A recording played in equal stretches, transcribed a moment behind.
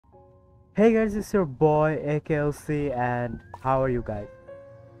Hey guys, it's your boy AKLC and how are you guys?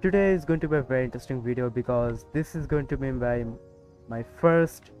 Today is going to be a very interesting video because this is going to be my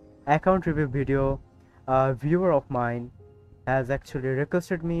first account review video. A viewer of mine has actually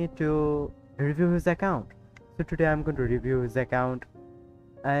requested me to review his account. So today I'm going to review his account,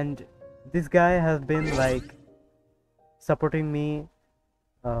 and this guy has been like supporting me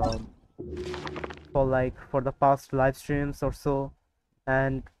um, for the past live streams or so,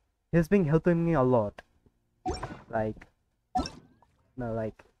 and he's been helping me a lot, like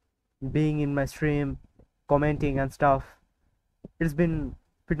like being in my stream, commenting and stuff. It's been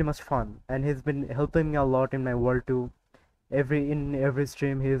pretty much fun, and he's been helping me a lot in my world too. In every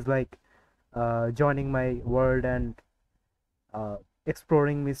stream he's like joining my world and uh,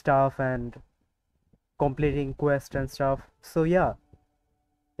 exploring me stuff and completing quests and stuff. So yeah,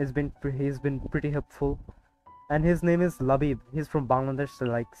 he's been pretty helpful. And his name is Labib. He's from Bangladesh, so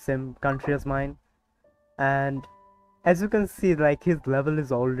like same country as mine. And as you can see, like his level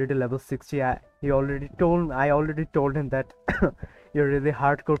is already level 60. I already told him that you're a really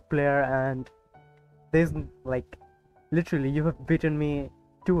hardcore player, and there's like literally you have beaten me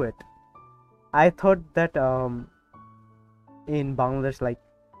to it. I thought that in Bangladesh, like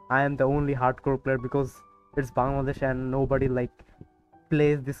I am the only hardcore player because it's Bangladesh and nobody like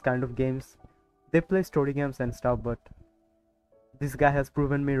plays this kind of games. They play story games and stuff, but this guy has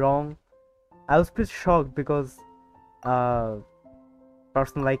proven me wrong. I was pretty shocked because uh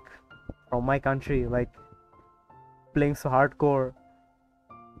person like from my country like playing so hardcore,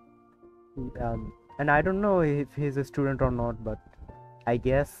 and I don't know if he's a student or not, but I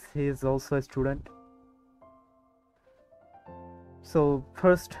guess he's also a student. So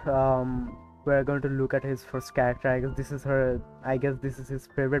first we're going to look at his first character. I guess this is his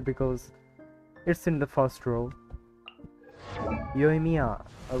favorite because it's in the first row. Yoimiya.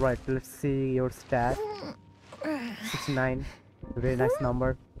 Alright, let's see your stat. 69. Very nice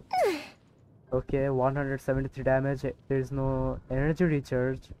number. Okay, 173 damage. There is no energy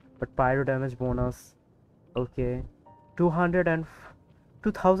recharge, but pyro damage bonus. Okay, 200 and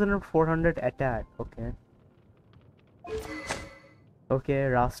 2400 attack. Okay. Okay,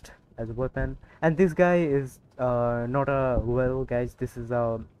 rust as a weapon. And this guy is not a well, guys. This is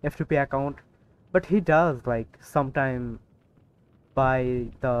a F2P account, but he does like sometime buy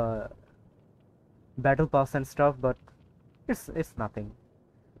the battle pass and stuff, but it's nothing.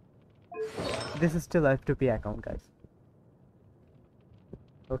 This is still a F2P account, guys.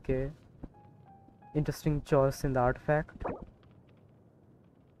 Okay, interesting choice in the artifact.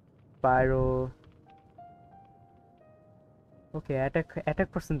 Pyro. Okay, attack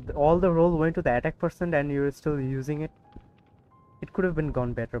percent. All the roll went to the attack percent, and you're still using it. It could have been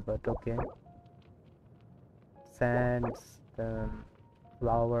gone better, but okay. Sands,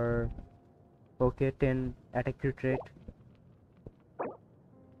 flower. Okay, 10 attack crit rate.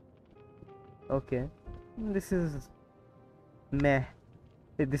 Okay, this is meh.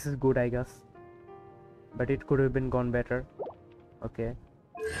 This is good, I guess, but it could have been gone better. Okay,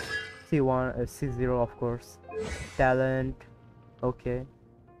 C1, C0, of course. Talent. Okay,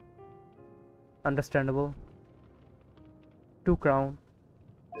 understandable. 2 crown.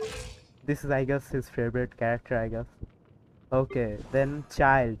 This is, I guess, his favorite character, I guess. Okay, then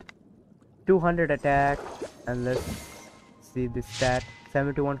child. 200 attack, and let's see this stat.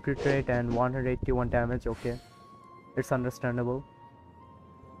 71 crit rate and 181 damage. Okay, it's understandable.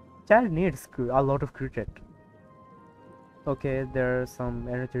 Child needs a lot of crit rate. Okay, there's some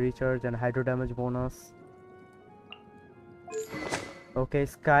energy recharge and hydro damage bonus. Okay,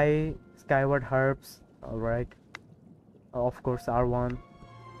 skyward herbs. Alright, of course R1.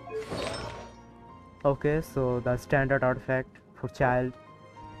 Okay, so the standard artifact for child.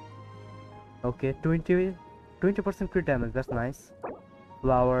 Okay, 20% crit damage. That's nice.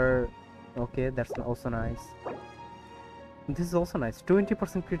 Flower. Okay, that's also nice. This is also nice.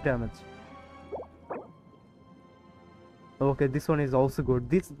 20% crit damage. Okay, this one is also good.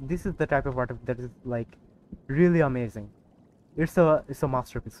 This is the type of artifact that is like really amazing. It's a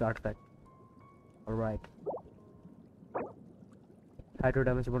masterpiece artifact. Alright. Hydro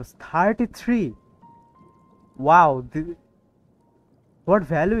damage bonus 33. Wow, what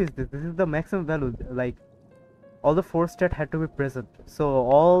value is this? This is the maximum value. Like all the 4 stat had to be present, so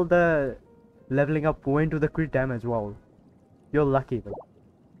all the leveling up went to the crit damage. Wow, you're lucky, but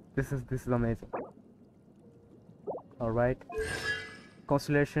this is amazing. Alright,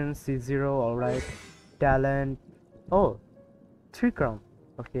 constellation C0. Alright, talent. Oh, 3 crown.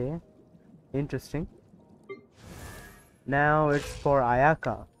 Okay, interesting. Now it's for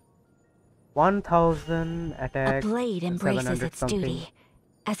Ayaka. 1000 attack. A blade embraces 700 its something. duty.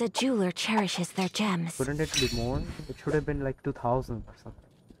 as a jeweler cherishes their gems. Couldn't it be more? It should have been like 2000 or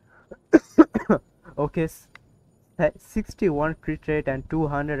something. Okay, 61 crit rate and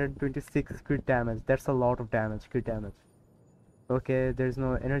 226 crit damage. That's a lot of damage, crit damage. Okay, there's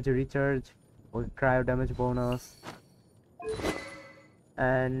no energy recharge or cryo damage bonus.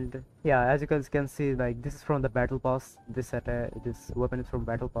 And yeah, as you guys can see, like this is from the battle pass. This weapon is from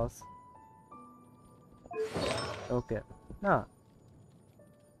battle pass. Okay, nah.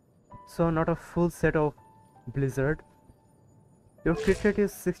 So not a full set of blizzard. Your crit rate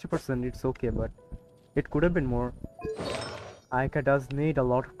is 60%. It's okay, but it could have been more. Aika does need a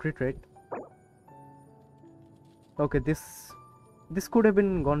lot of crit rate. Okay, this could have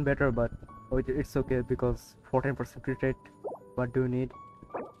been gone better, but it's okay because 14% crit rate. What do you need?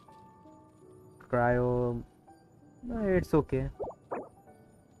 Cryo. It's okay.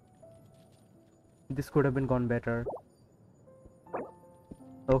 This could have been gone better.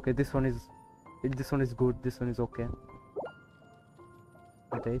 Okay, this one is good. This one is okay.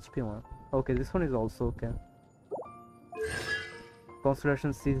 The HP one. Okay, this one is also okay.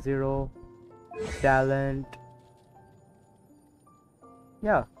 Constellation C0, talent.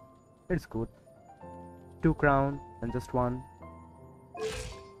 Yeah, it's good. 2 crown and just 1.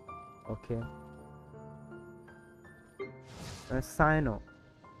 Okay. Sino.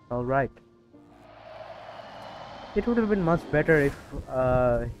 Alright. It would have been much better if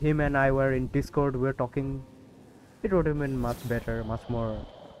him and I were in Discord, we were talking. It would have been much better, much more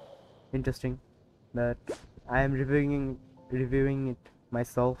interesting. But I am reviewing it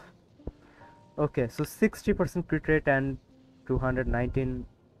myself. Okay, so 60% crit rate and 219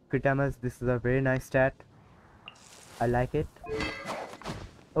 crit damage. This is a very nice stat. I like it.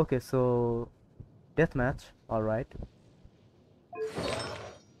 Okay, so deathmatch. Alright.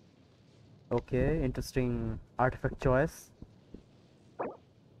 Okay, interesting artifact choice.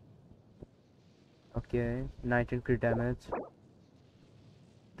 Okay, 19 crit damage.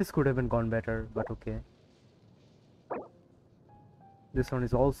 This could have been gone better, but okay. This one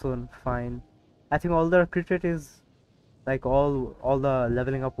is also fine. I think all the crit rate is like all the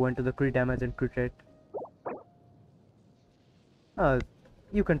leveling up went to the crit damage and crit rate.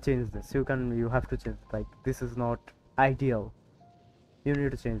 You can change this. You have to change. Like this is not ideal. You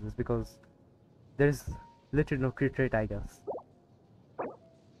need to change this because there is literally no crit rate, I guess.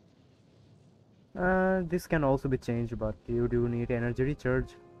 This can also be changed, but you do need energy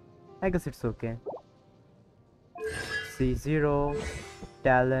recharge. I guess it's okay. C0,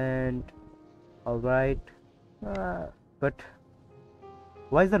 talent, alright. But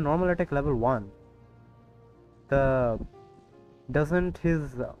why is the normal attack level 1? Doesn't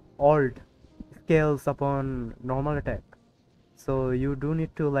his alt scales upon normal attack? So you do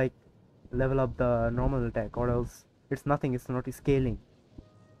need to like level up the normal attack, or else it's nothing. It's not scaling.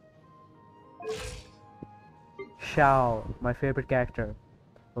 Shao, my favorite character.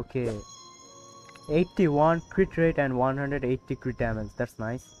 Okay, 81 crit rate and 180 crit damage. That's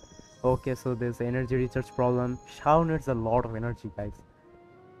nice. Okay, so there's energy recharge problem. Shao needs a lot of energy, guys.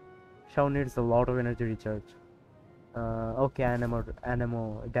 Shao needs a lot of energy recharge. Okay,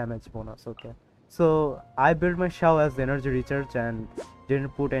 anemo damage bonus. Okay, so I built my Shao as energy recharge and didn't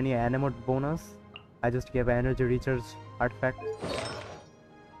put any anemo bonus. I just gave energy recharge artifact.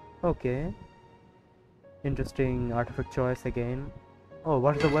 Okay, interesting artifact choice again. Oh,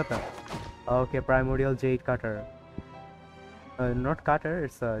 what's the weapon? Okay, primordial jade cutter. Not cutter,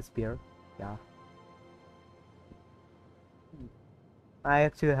 it's a spear. Yeah. I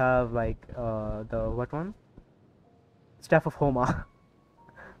actually have like the what one? Staff of Homa.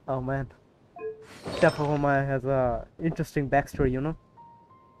 Oh man. Staff of Homa has a interesting backstory, you know.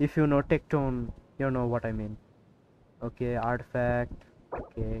 If you know Tectone, you know what I mean. Okay, artifact.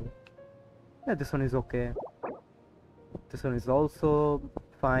 Okay. Yeah, this one is okay. This one is also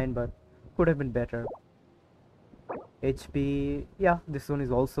fine, but could have been better. HP, yeah, this one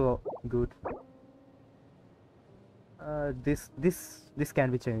is also good. This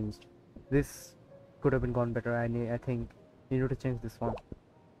can be changed. This could have been gone better. I think you need to change this one.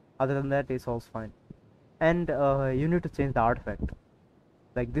 Other than that, it's also fine. And you need to change the artifact.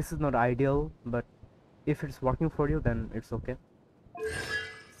 Like this is not ideal, but if it's working for you, then it's okay.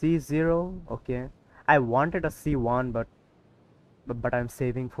 C0, okay. I wanted a C1, but I'm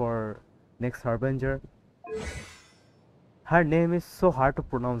saving for next Harbinger. Her name is so hard to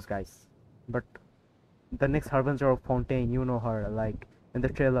pronounce, guys. But the next Harbinger of Fontaine, you know her, like in the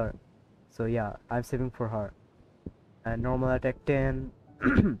trailer. So yeah, I'm saving for her. And normal attack 10.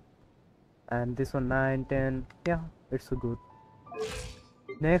 And this one 9, 10. Yeah, it's so good.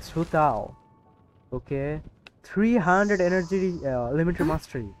 Next, Hu Tao. Okay. 300 energy elementary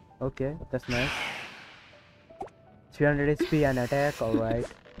mastery. Okay, that's nice. 300 HP and attack, alright.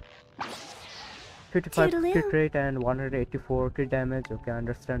 55 crit Toodaloo. rate and 184 crit damage, okay,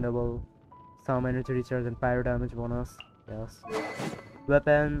 understandable. Some energy recharge and pyro damage bonus, yes.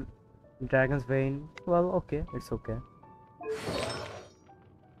 Weapon, Dragon's Vein, well, okay, it's okay.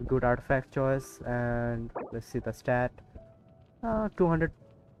 Good artifact choice, and let's see the stat. 200,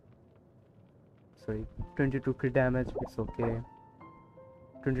 sorry, 22 crit damage, it's okay.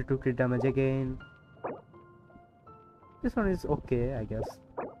 22 crit damage again. This one is okay, I guess.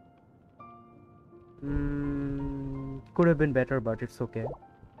 Could have been better, but it's okay.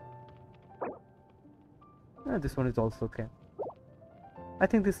 This one is also okay. I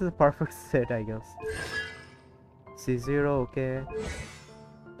think this is a perfect set, I guess. C0, okay.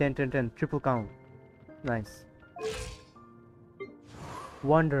 10, 10, 10, triple count. Nice.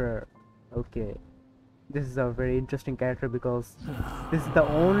 Wanderer, okay. This is a very interesting character because this is the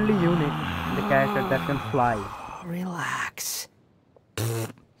only unit in the character that can fly. Relax.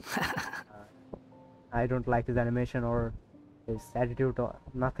 I don't like his animation or his attitude or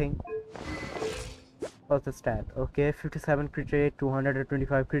nothing. What's the stat? Okay, 57 crit rate,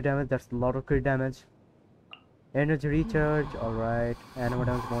 225 crit damage, that's a lot of crit damage. Energy recharge, alright. Animal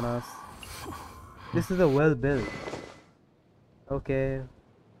damage bonus. This is a well built. Okay.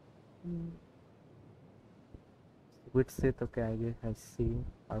 Which Sith? Okay, I see.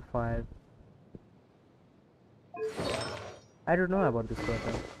 R5. I don't know about this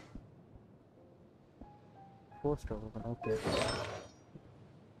weapon. 4-star weapon, okay.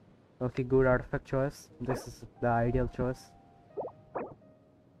 Okay, good artifact choice. This is the ideal choice.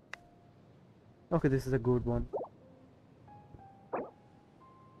 Okay, this is a good one.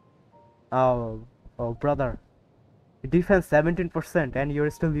 Oh, brother. Defense 17% and you're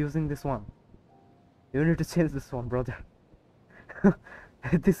still using this one. You need to change this one, brother.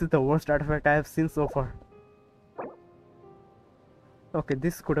 This is the worst artifact I have seen so far. Okay,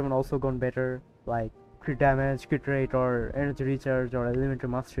 this could have also gone better, like crit damage, crit rate, or energy recharge, or elementary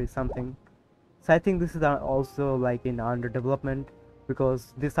mastery, something. So I think this is also like in under development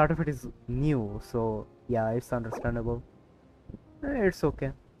because this artifact is new. So yeah, it's understandable. It's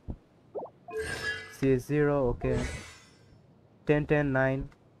okay. CS0, okay. 10, 10, 9.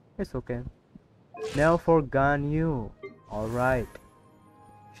 It's okay. Now for Ganyu. Alright.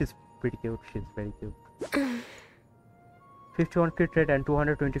 She's pretty cute. She's very cute. 51 crit rate and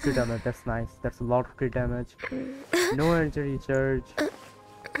 220 crit damage. That's nice. That's a lot of crit damage. No energy recharge.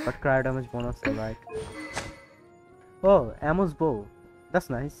 But cryo damage bonus. Alright. Oh, Ammo's bow. That's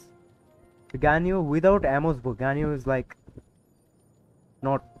nice. Ganyu without Ammo's bow. Ganyu is like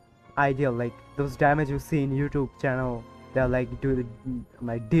not ideal. Like those damage you see in YouTube channel. They're like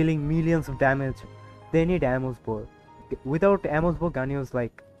dealing millions of damage. They need Ammo's bow. Without Ammo's bow, Ganyu is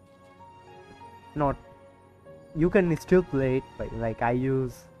like not. You can still play it, but like I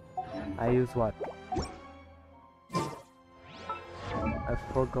use what? I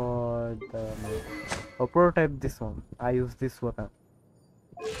forgot the name. Oh, prototype this one. I use this weapon.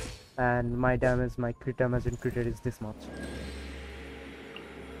 And my damage, my crit damage and crit rate is this much.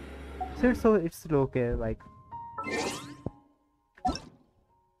 So it's still okay, like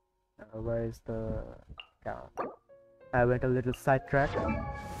where is the count? I went a little sidetrack.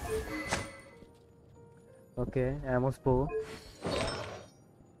 Okay, Ammo's bow.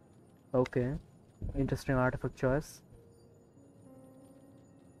 Okay, interesting artifact choice.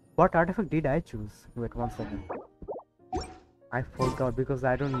 What artifact did I choose? Wait 1 second. I forgot because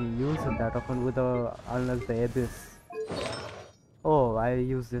I don't use it that often with the unless the abyss. Oh, I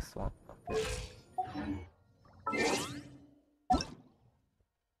use this one. Okay.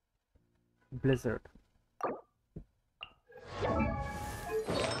 Blizzard.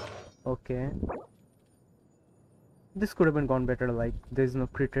 Okay. This could have been gone better, like there's no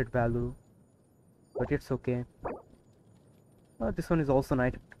crit rate value, but it's okay. This one is also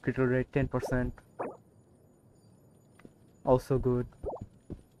nice, critical rate 10%. Also good.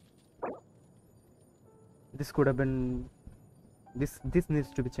 This could have been this needs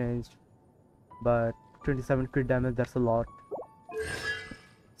to be changed, but 27 crit damage, that's a lot.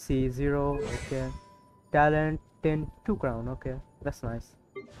 C0, okay. Talent 10, 2 crown, okay, that's nice.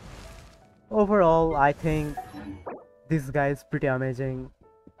 Overall, I think this guy is pretty amazing,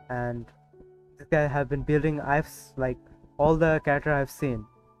 and this guy have been building. Like all the characters I've seen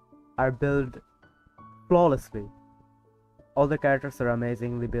are built flawlessly. All the characters are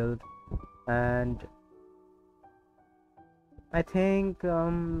amazingly built, and I think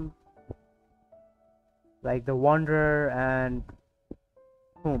like the Wanderer and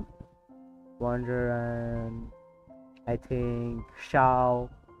whom Wonder and I think Shao.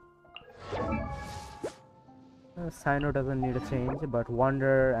 Sino doesn't need a change, but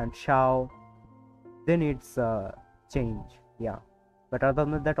Wonder and Shao, they needs a change. Yeah, but other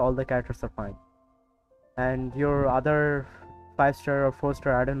than that, all the characters are fine. And your other 5-star or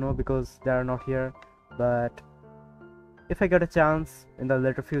 4-star, I don't know because they are not here. But if I get a chance in the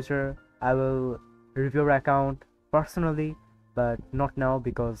later future, I will review your account personally, but not now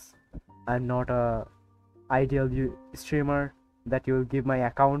because I'm not a ideal streamer that you will give my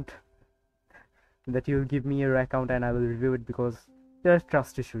account, that you will give me your account and I will review it, because there are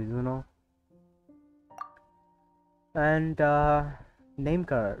trust issues, you know. And name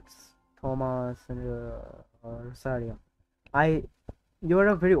cards, Thomas and Rosario. You're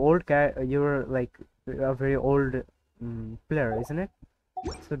a very old you're like a very old player, isn't it?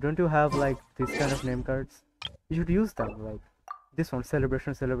 So don't you have like these kind of name cards? You should use them, like this one,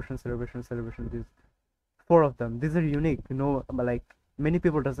 celebration, celebration, celebration, celebration. These 4 of them. These are unique, you know, but like many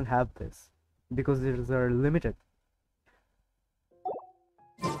people doesn't have this because these are limited.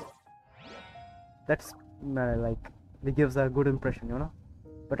 That's like it gives a good impression, you know.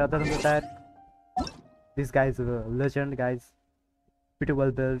 But other than that, this guy is a legend, guys. Pretty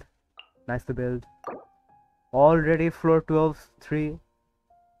well built, nice to build. Already floor 12-3.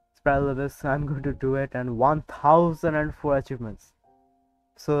 This I'm going to do it, and 1004 achievements.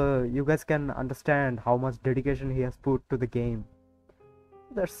 So you guys can understand how much dedication he has put to the game.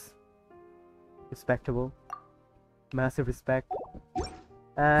 That's respectable, massive respect.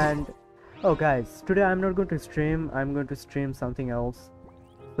 And oh guys, today I'm not going to stream, I'm going to stream something else.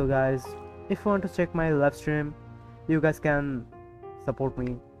 So guys, if you want to check my live stream, you guys can support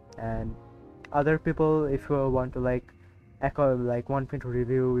me. And other people, if you want to want me to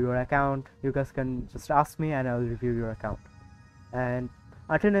review your account, you guys can just ask me and I'll review your account. And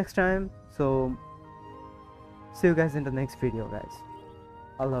until next time, so see you guys in the next video, guys.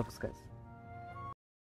 I love you guys.